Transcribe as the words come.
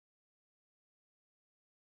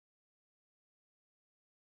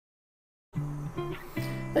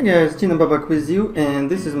Hey guys, Gina back with you, and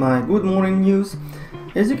this is my good morning news.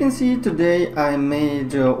 As you can see, today I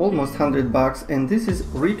made almost $100, and this is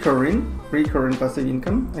recurring passive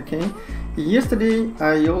income. Okay, yesterday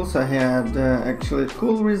I also had actually a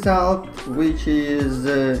cool result, which is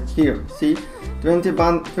here. See,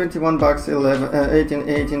 21 bucks,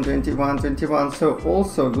 18, 21, 21. So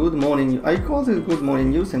also good morning. I call this good morning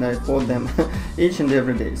news, and I quote them each and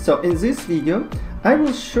every day. So in this video I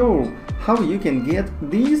will show how you can get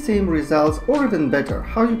these same results, or even better,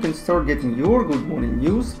 how you can start getting your good morning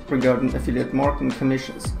news regarding affiliate marketing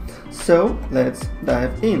commissions. So let's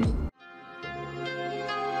dive in.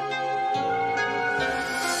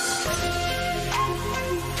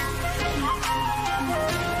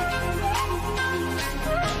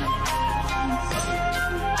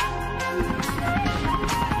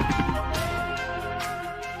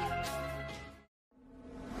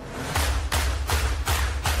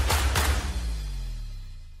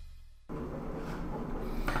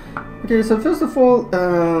 Okay, so first of all,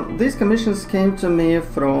 these commissions came to me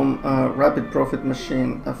from Rapid Profit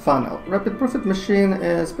Machine funnel. Rapid Profit Machine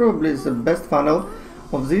is probably the best funnel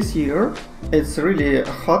of this year. It's really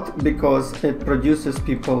hot because it produces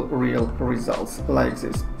people real results like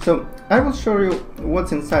this. So I will show you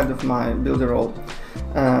what's inside of my Builderall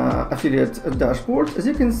affiliate dashboard. As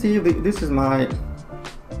you can see, this is my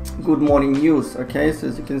good morning news. Okay, so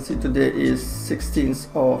as you can see, today is 16th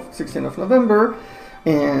of November.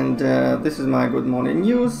 And this is my good morning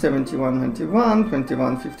news, 71.91,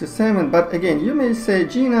 21.57. But again, you may say,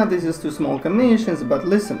 Gina, this is too small commissions. But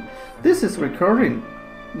listen, this is recurring.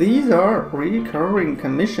 These are recurring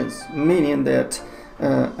commissions, meaning that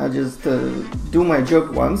I just do my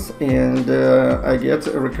job once, and I get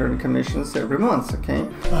recurring commissions every month. Okay.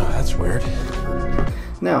 Oh, that's weird.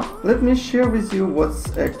 Now let me share with you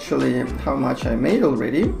what's actually how much I made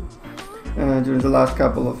already during the last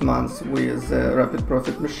couple of months with Rapid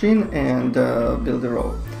Profit Machine and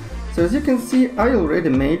Builderall. So as you can see, I already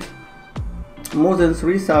made more than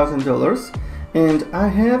 $3,000, and I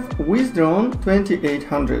have withdrawn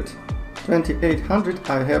 2,800. 2,800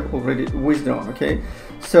 I have already withdrawn. Okay,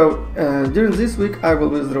 so during this week I will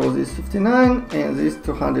withdraw this 59 and this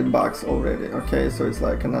 $200 already. Okay, so it's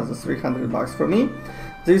like another $300 for me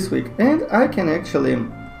this week, and I can actually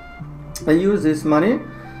use this money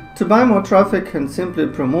to buy more traffic and simply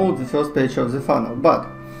promote the first page of the funnel. But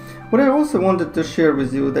what I also wanted to share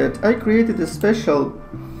with you, that I created a special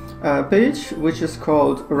page which is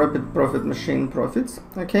called Rapid Profit Machine Profits.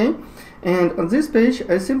 Okay, and on this page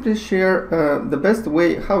I simply share the best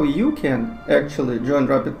way how you can actually join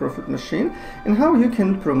Rapid Profit Machine and how you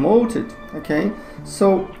can promote it. Okay,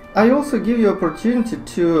 so I also give you opportunity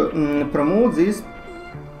to promote this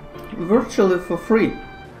virtually for free.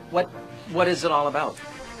 What is it all about?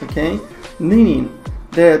 Okay, meaning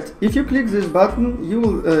that if you click this button, you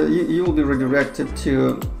will be redirected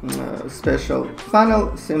to a special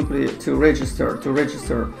funnel simply to register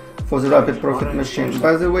for the Rapid Profit Machine.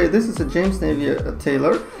 By the way, this is a James Navy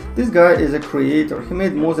Taylor. This guy is a creator. He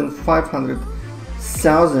made more than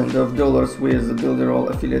 $500,000 with the Builderall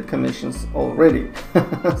affiliate commissions already.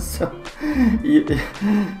 So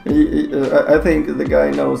I think the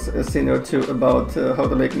guy knows a thing or two about how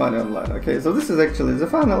to make money online. Okay, so this is actually the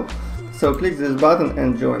funnel. So click this button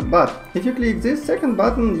and join. But if you click this second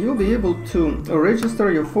button, you'll be able to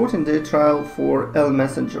register your 14-day trial for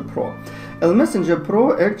ELMESSENGER Pro. ELMESSENGER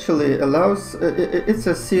Pro actually allows, it's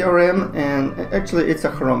a CRM, and actually it's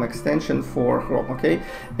a Chrome extension for Chrome. Okay,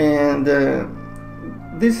 and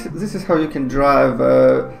this is how you can drive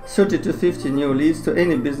 30 to 50 new leads to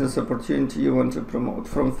any business opportunity you want to promote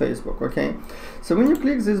from Facebook. Okay, so when you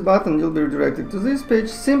click this button, you'll be redirected to this page.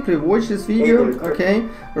 Simply watch this video, okay,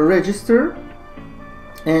 register,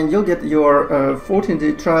 and you'll get your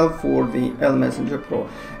 14-day trial for the ELMESSENGER Pro.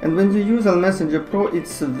 And when you use ELMESSENGER Pro,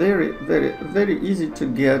 it's very easy to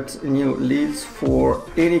get new leads for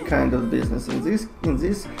any kind of business. In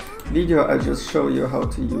this video I just show you how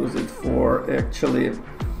to use it for actually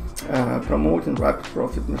promoting Rapid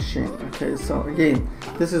Profit Machine. Okay, so again,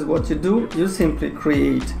 this is what you do. You simply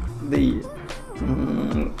create the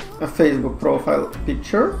a Facebook profile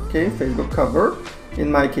picture, okay, Facebook cover. In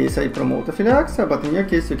my case, I promote Affiliate, but in your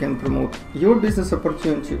case, you can promote your business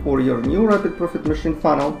opportunity or your new Rapid Profit Machine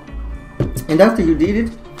funnel. And after you did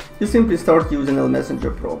it, you simply start using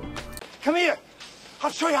ELMESSENGER Pro. Come here. I'll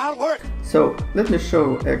show you how it works. So let me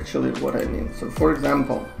show actually what I mean. So for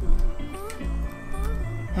example,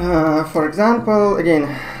 again,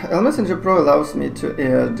 ELMESSENGER Pro allows me to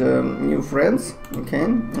add new friends, okay,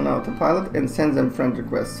 on autopilot, and send them friend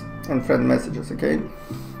requests and friend messages. Okay,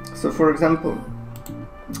 so for example,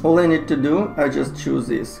 all I need to do, I just choose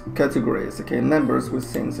these categories, okay, members with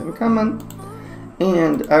things in common,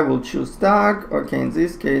 and I will choose tag. Okay, in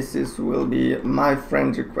this case this will be my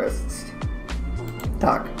friend requests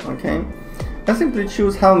tag. Okay, I simply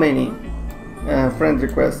choose how many friend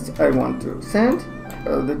requests I want to send,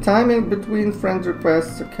 the timing between friend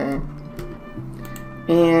requests, okay,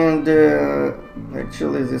 and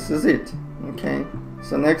actually this is it. Okay,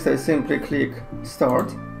 so next I simply click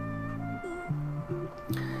start,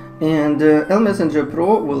 and ELMESSENGER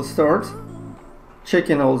Pro will start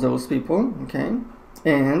checking all those people, okay,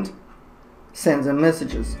 and send them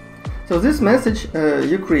messages. So this message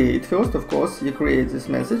you create first, of course, you create this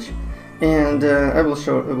message, and I will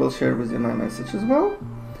share with you my message as well.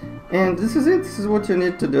 And this is it. This is what you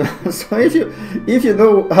need to do. So if you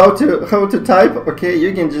know how to type, okay,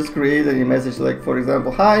 you can just create any message, like for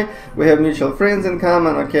example, hi, we have mutual friends in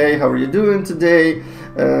common, okay, how are you doing today?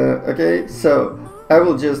 Okay, so I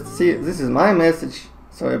will just see, this is my message,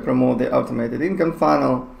 so I promote the automated income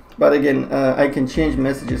funnel. But again, I can change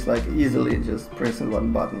messages like easily just pressing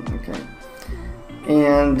one button, okay.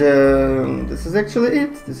 And this is actually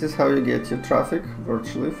it. This is how you get your traffic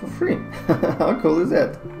virtually for free. How cool is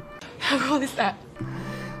that? How cool is that?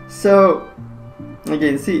 So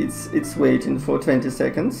again, see, it's waiting for 20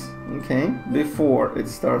 seconds, okay, before it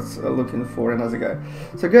starts looking for another guy.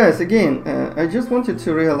 So guys, again, I just want you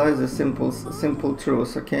to realize the simple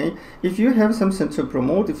truth, okay. If you have something to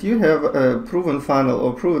promote, if you have a proven funnel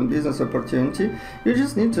or proven business opportunity, you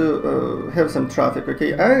just need to have some traffic,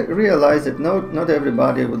 okay. I realize that not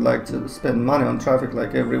everybody would like to spend money on traffic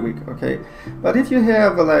like every week, okay. But if you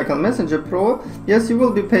have like ELMESSENGER Pro, yes, you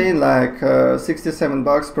will be paying like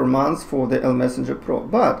 $67 per month for the ELMESSENGER Pro,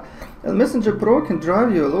 but ELMESSENGER Pro can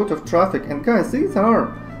drive you a lot of traffic. And guys, these are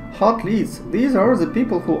hot leads. These are the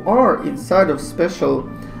people who are inside of special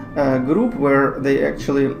group where they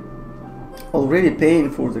actually already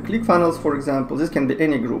paying for the ClickFunnels, for example. This can be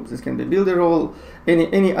any group. This can be Builderall,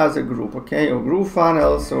 any other group, okay, or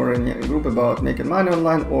GrooveFunnels, or any group about making money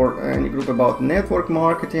online, or any group about network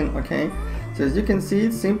marketing, okay. So as you can see,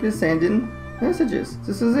 it's simply sending messages.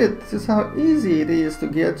 This is it. This is how easy it is to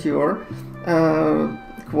get your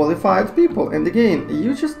qualified people. And again,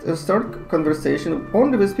 you just start conversation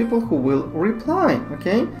only with people who will reply,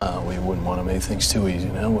 okay. We wouldn't want to make things too easy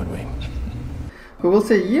now, would we? Who will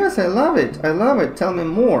say, yes, I love it, tell me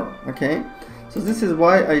more, okay. So this is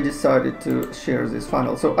why I decided to share this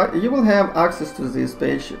funnel. So you will have access to this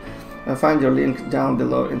page. Find your link down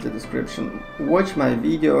below in the description. Watch my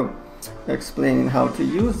video explaining how to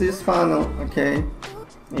use this funnel, okay.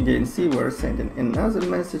 Again, see, we're sending another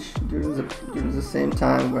message during the same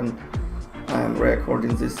time when I'm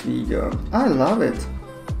recording this video. I love it.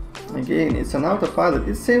 Again, it's an autopilot.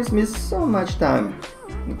 It saves me so much time,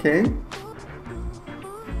 okay.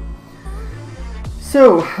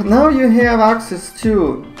 So now you have access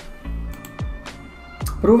to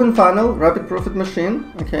proven funnel, rapid profit machine,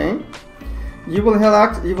 okay. You will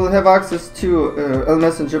have access to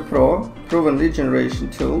ELMESSENGER Pro, proven lead generation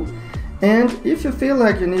tool. And if you feel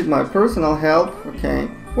like you need my personal help, okay,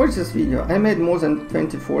 watch this video. I made more than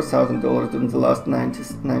 $24,000 during the last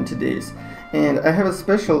 90 days. And I have a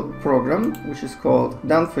special program which is called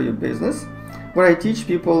Done For You Business, where I teach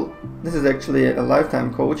people, this is actually a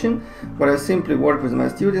lifetime coaching, where I simply work with my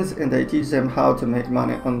students and I teach them how to make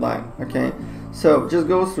money online, okay. So just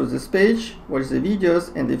go through this page, watch the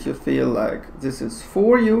videos, and if you feel like this is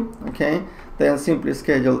for you, okay, then simply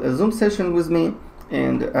schedule a Zoom session with me,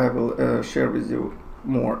 and I will share with you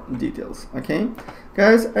more details, okay.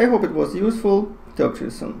 Guys, I hope it was useful. Talk to you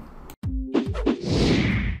soon.